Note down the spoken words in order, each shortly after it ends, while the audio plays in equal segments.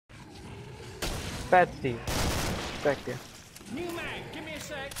Bad Steve. Back here. New mag, give me a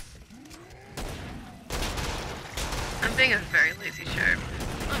sec. I'm being a very lazy sharp.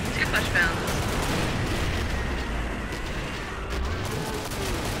 Oh, 2 flashbands.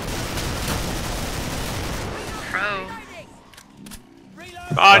 Pro.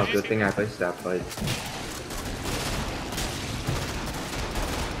 Oh, good thing I placed that fight.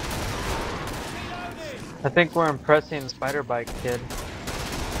 I think we're impressing Spider Bike Kid.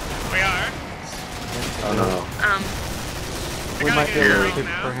 We are. Oh no. We might be get able ammo to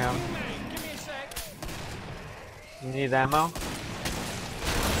now. for him. Give me a sec. You need ammo?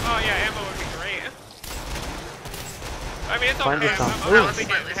 Oh yeah, ammo would be great. I mean, it's Find okay. us some. I'm Ooh, not getting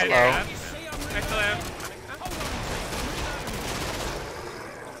hello. head. I still have.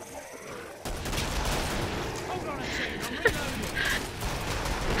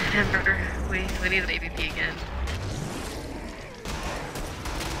 Hamburger. We need an AVP again.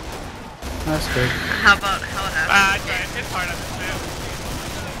 That's good. How about It's hard on this map.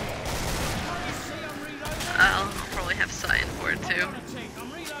 I'll probably have Cyan for it too.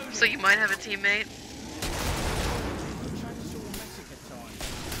 So you might have a teammate.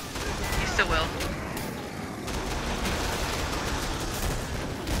 You still will.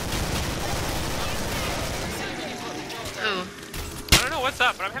 Ooh. I don't know what's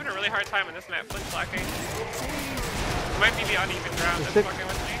up, but I'm having a really hard time on this map flip-flocking. Might be the uneven ground that's fucking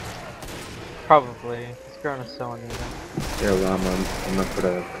with me. Probably. This ground is so uneven. Yeah, well, I'm gonna put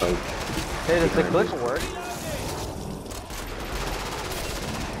a coach. Hey, does the behind glitch you. work?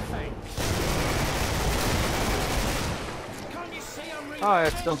 Oh,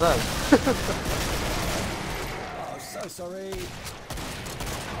 it still does. Oh, so sorry.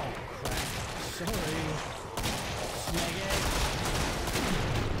 Oh, crap. Sorry.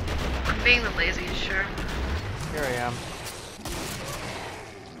 I'm being the laziest, sure. Here I am.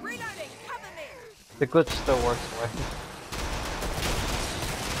 Reloading, cover me. The glitch still works away.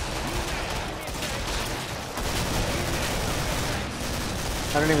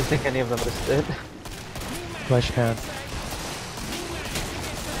 I don't even think any of them just did. Flashband.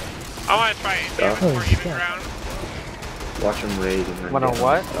 I want to try and do Oh, more shit. even ground. Watch him raid and then. What on get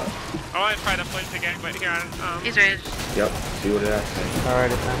what? stuff. I want to try the flinch again, but here on, He's raged. Yep. See what it has.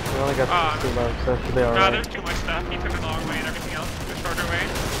 Alrighty then. We only got 2 loads, so it should be no, alright. there's too much stuff. He took it the long way and everything else took the shorter way.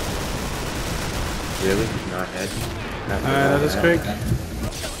 Really? Not head. That is quick.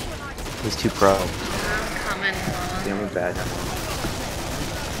 He's too pro. I'm coming Yeah, on. I'm bad.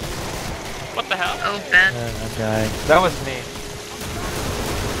 What the hell? Oh, bad. I'm dying. That was me.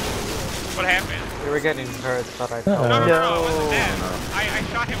 What happened? We were getting hurt, but I Uh-oh. fell. No, Oh. it wasn't that. I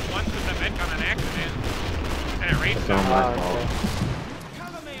shot him once with the med gun on accident. And it raged It's him. not my Oh, fault. okay.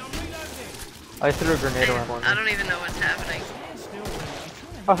 Cover me, I'm reloading. I threw a grenade around one. I don't even know what's happening.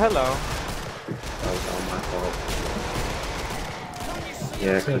 Oh, hello. That was all my fault.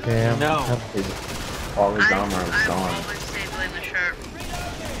 Yeah, It's 'cause okay, No. all his I'm armor was gone. always disabling the sharp.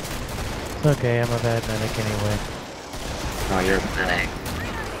 It's okay, I'm a bad medic anyway. No, you're a pro. Medic.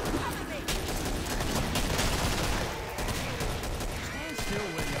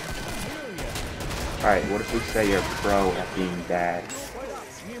 Alright, what if we say you're pro at being bad? Sort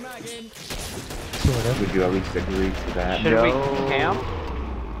of. Would you at least agree to that? Should we camp?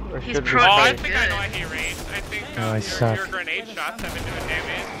 Or He's should we pro- Oh, I fight? think I know why he raged. I think Oh, I your suck. grenade shots have been doing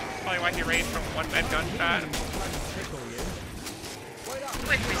damage. Probably why he raged from one med gun shot.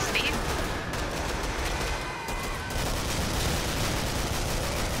 Wait, we Steve?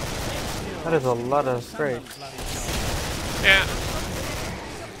 That is a lot of scrapes. Yeah.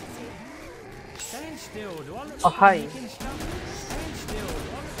 Stand still. Do I look Oh, hi. Stand still. Do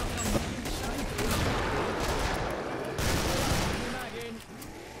I look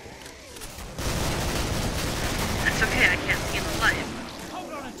It's okay, I can't see in the light.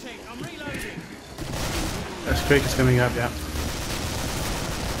 Hold on a tick. I'm reloading. That's quick, it's coming up, yeah.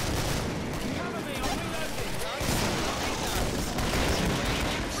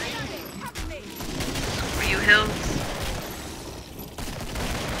 Were you hills?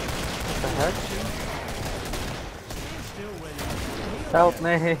 What the heck? Help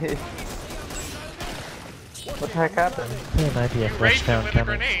me! What the heck happened? There might be a You raged him flashbang with a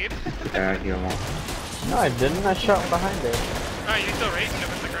coming. grenade. Yeah, here one. No, I didn't. I shot behind it. Oh, you still raged him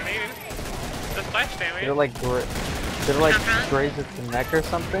with the grenade. The splash Did it damage. like graze its neck or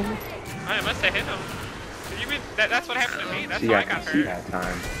something? Oh, I must have hit him. Did you mean that's what happened to me? That's See, how I I got can see hurt. that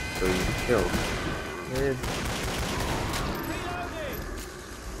time. So you killed. Weird.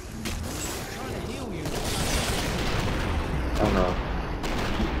 Oh no.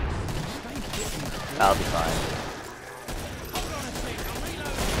 I'll be fine.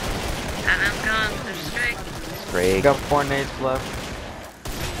 And gone. There's a strike. We Break. got 4 nades left.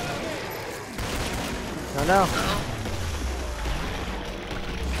 No. Uh-oh.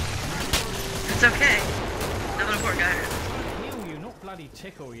 It's okay. No one poor guy. Heal you, not bloody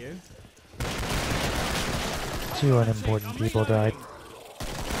tickle you. 2 unimportant people died.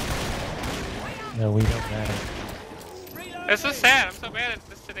 No, we don't matter. It's so sad. I'm so bad at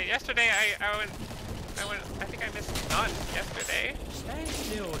this today. Yesterday, I think I missed none yesterday. Stand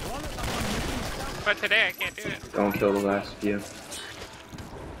still. Do I look like I'm moving stuff? But today, I can't do it. Don't kill the last few.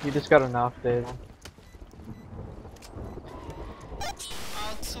 You just got an off day.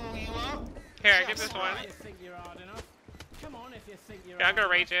 Here, I give this one. If you think you're hard enough. Come on, if you think you're Yeah, I'm hard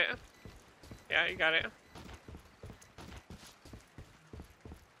gonna enough. rage it. Yeah, you got it.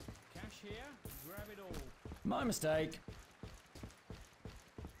 Cash here, grab it all. My mistake.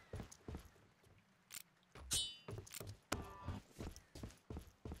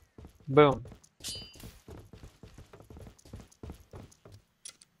 Boom.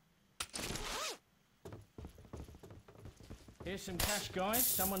 Here's some cash, guys.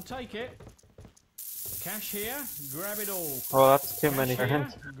 Someone take it. Cash here, grab it all. Oh, that's too many Cash for here,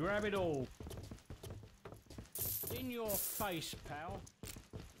 him. grab it all. In your face, pal.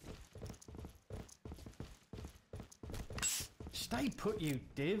 Stay put, you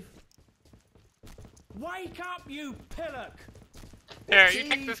div. Wake up, you pillock! Here, you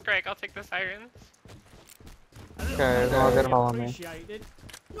take this, Greg. I'll take this irons. Okay, well, I'll get him all on me. Appreciated.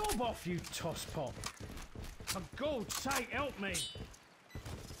 Knob off, you tosspot. For God's sake, help me.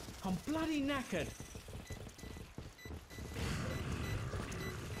 I'm bloody knackered.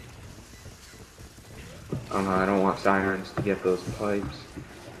 Oh no, I don't want sirens to get those pipes.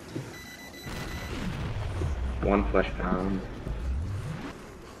 1 flesh pound.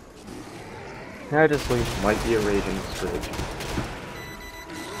 Yeah, just leave. Might be a raging scourge.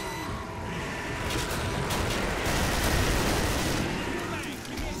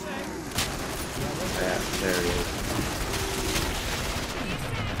 Yeah, there he is.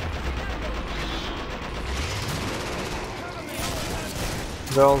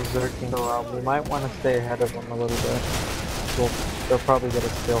 They're all zerking around. We might want to stay ahead of them a little bit. They'll probably get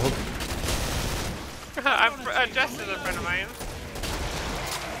us killed. Justin's a friend of mine.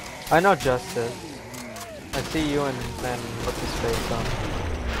 I know Justice. I see you and then what's his face on.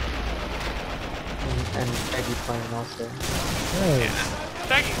 And Peggy playing also. Hey,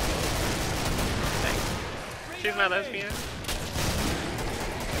 Jackie. Thanks. She's my lesbian.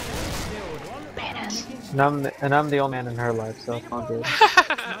 And I'm the only man in her life, so it's all good. Exactly.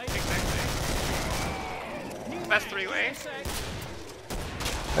 Best 3-way.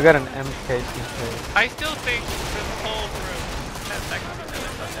 I got an MK2. I still think this whole room 10 seconds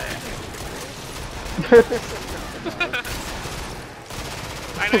is okay.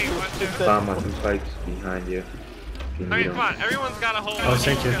 I know you want to. Bomb on some spikes behind you. If you I need mean, 'em. come on, everyone's got a whole. Oh,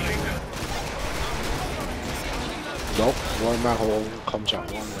 thank you. Nope, one of my hole comes out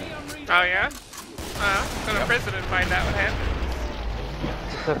one way. Oh, yeah? Go to prison and find out what happened.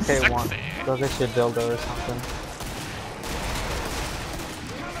 It's okay, Sexy. one. Go get your dildo or something.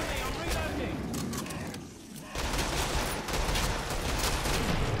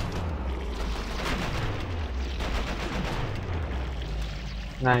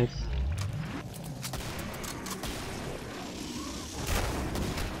 Nice.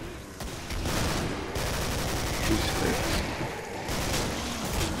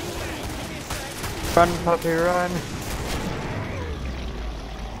 Run, puppy, run!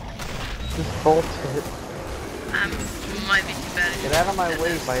 Just bolt it. Might be too bad. Get out of my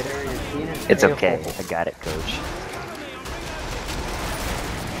way, Biter. You're being an It's a-hole. okay. I got it, coach.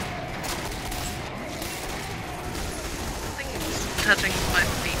 Something's touching my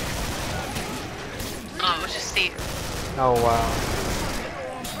feet. Oh, it was just Steve. Oh wow.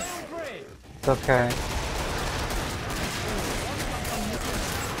 It's okay.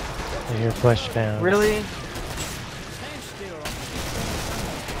 I hear flesh down. Really?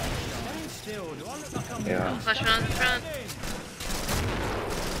 Yeah. Flash on the front.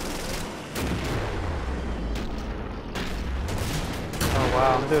 Oh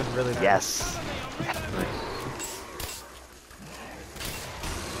wow, I'm doing really bad. Yes.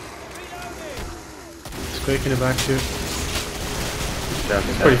 Squeak in the back too.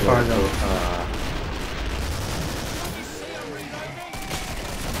 It's pretty far though.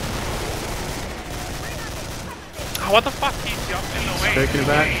 Oh, what the fuck? He jumped in the way. Squeak in the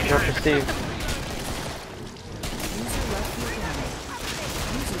back. You're perceived.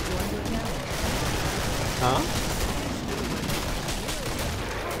 Huh?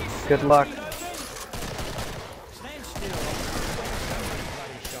 Good luck.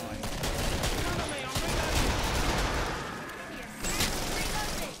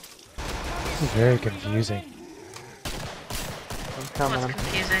 This is very confusing. I'm coming. What's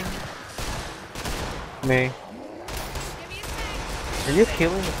confusing? Me. Are you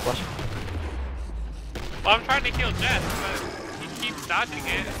healing the flesh? Well, I'm trying to heal Jess, but he keeps dodging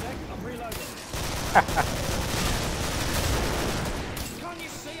it. I'm reloading. Can't you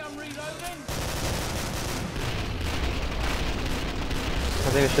see I'm reloading? I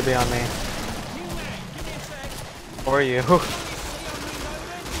think it should be on me. You man, give me a sec. Or you. Can't you see I'm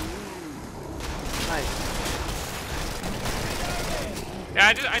reloading? Nice. Yeah,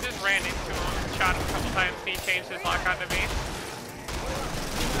 I just ran into him, shot him a couple times, and he changed his lock onto me.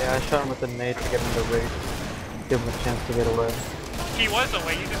 Yeah, I shot him with a nade to get him to rage. Give him a chance to get away. He was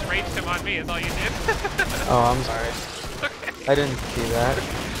away, you just raged him on me, is all you did. Oh, I'm sorry. Okay. I didn't see that.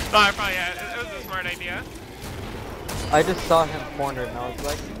 No, I probably, yeah, it was a smart idea. I just saw him cornered and I was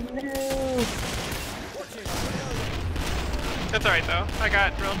like, no. That's alright though. I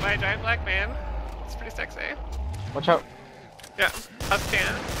got drilled by a giant black man. It's pretty sexy. Watch out. Yeah, I'll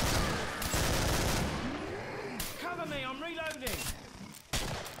stand. Cover me, I'm reloading.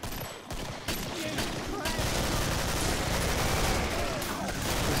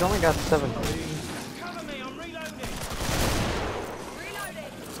 He's only got 7. Cover me, I'm reloading.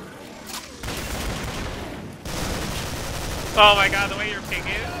 Oh my god, the way you're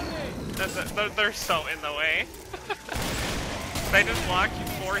pinging, they're so in the way. They just blocked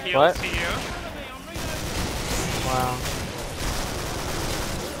 4 heals What? to you. Wow.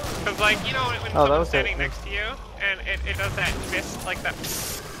 Cause like, you know, when Oh, that someone's was standing it. next to you, and it does that fist, like that,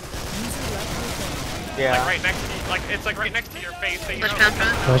 Yeah. like right next to you, like, it's like right next to your face, so you Flash know.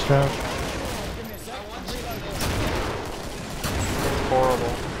 bound. Flash round. It's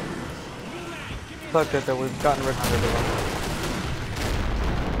horrible. It's not good that we've gotten rid of them.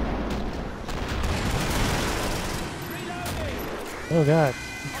 Oh god.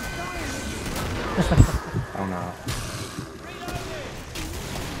 Oh no.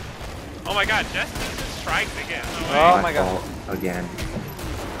 Oh my god, Jess just strikes again. No way. Oh my god. fault again. I'm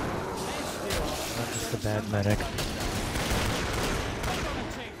just a bad medic.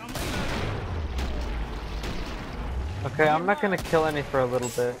 Okay, I'm not gonna kill any for a little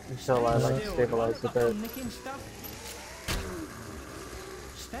bit until I like stabilize a bit.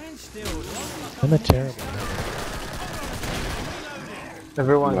 Stand still. I'm a terrible medic.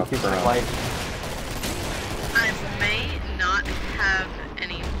 Everyone Love keeps for us. fighting. I may not have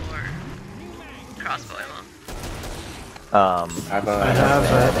any more crossbow ammo. Um, I have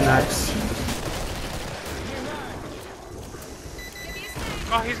next.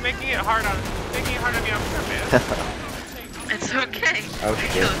 Oh, he's making it hard on me on purpose. It's okay. Oh, I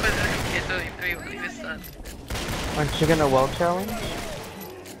shit. killed with only 3 when he was stunned. Aren't you gonna well challenge?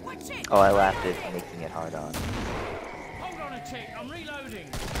 oh, I laughed at making it hard on. Hold on a tick, I'm reloading.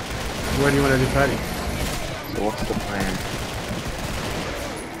 Where do you want to do fighting? So what's the plan?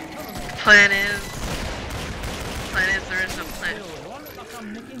 Plan is there is no plan. Do I look like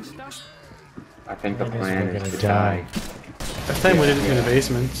I'm nicking stuff? I think the Plan is plan we're is gonna to die. die. Last time we did it in the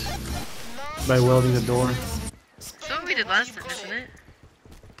basement. By welding the door. That's what we did last time, isn't it?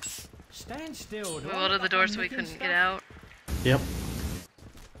 Stand still. We welded the door so we couldn't get out. Yep.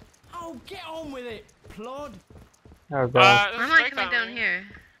 Oh, get on with it, plod. Oh god. Why am I strike coming on down me. here?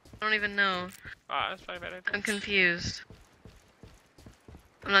 I don't even know. Oh, that's probably better. I'm confused.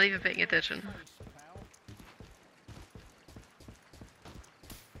 I'm not even paying attention.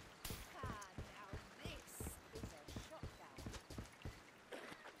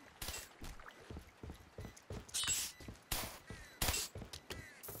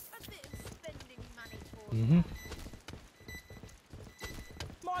 Mm-hmm.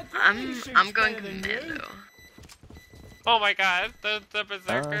 My I'm granny shoots going better than you. commando. Oh my god, the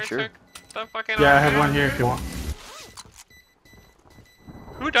berserker Sure. took the fucking Yeah, I armor. have one here if you want.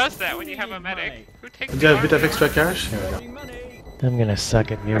 Who does that when you have a medic? Who takes Do the you have a bit of armor? extra cash? Here we go. Money. I'm gonna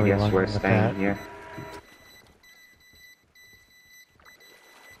suck at I melee guess longer we're with that. staying here.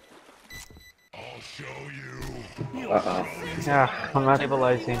 Uh-oh. Yeah, I'm not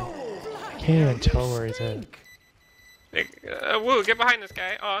stabilizing. I can't even tell where he's at. Woo, get behind this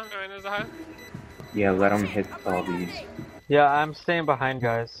guy. Oh, no, there's a hut. Yeah, let him hit all these. Yeah, I'm staying behind,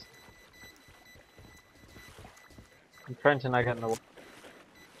 guys. I'm trying to not get in the way.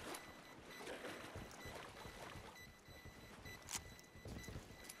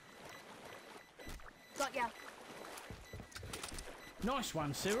 Got ya. Nice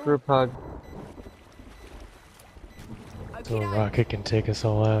one, Cyril. Group hug. So a rocket can take us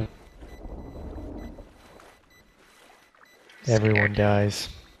all out. Everyone dies.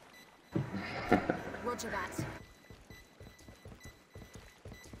 Roger that.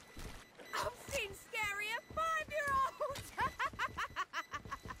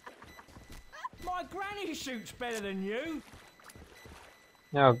 granny shoots better than you.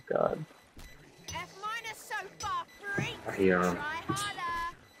 Oh god. If mine are so far free, I hear him. try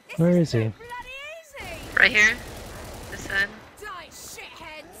harder. This Where is too he? bloody easy. Right here. This side. Die,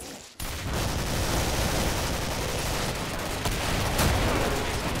 shitheads.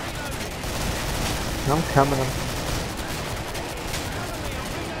 I'm coming.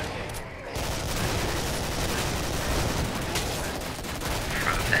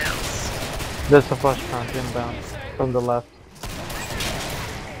 Profalz. There's a flush punch inbound from the left.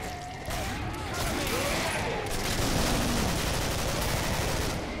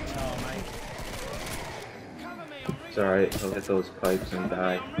 It's alright, he'll hit those pipes and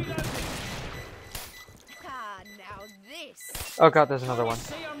die. Ah, now this. Oh god, there's another one.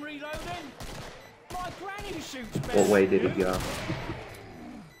 See, I'm reloading. My granny shoots better. What way did he go?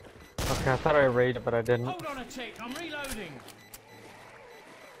 Okay, I thought I raided, but I didn't. Hold on a tick, I'm reloading.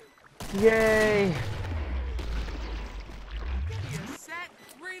 Yay! You're set.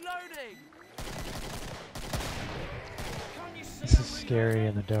 Reloading. Can't you see This I'm is scary reloading?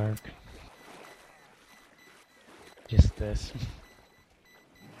 in the dark. Just this.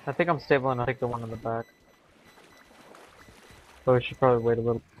 I think I'm stable and I'll take the one in the back. But we should probably wait a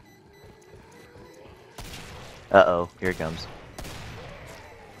little. Uh-oh, here it comes.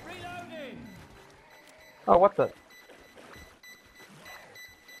 Reloading. Oh, what the?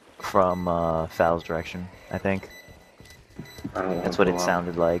 From, Fal's direction, I think. I don't want That's to what go it out.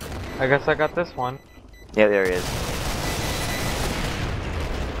 sounded like. I guess I got this one. Yeah, there he is.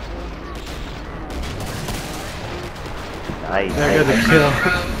 I got the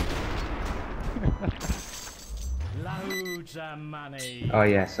kill. Loads of money. Oh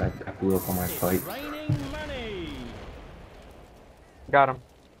yes, I blew up on my pipe. It's raining money. Got him.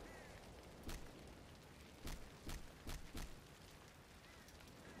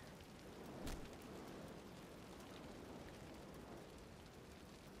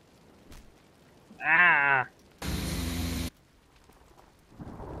 Ah!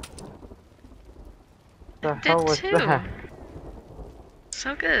 The Did hell was too. that?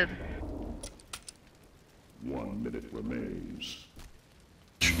 So good. 1 minute remains.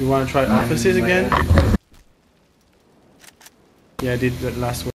 You want to try offices again? Yeah, I did that last one.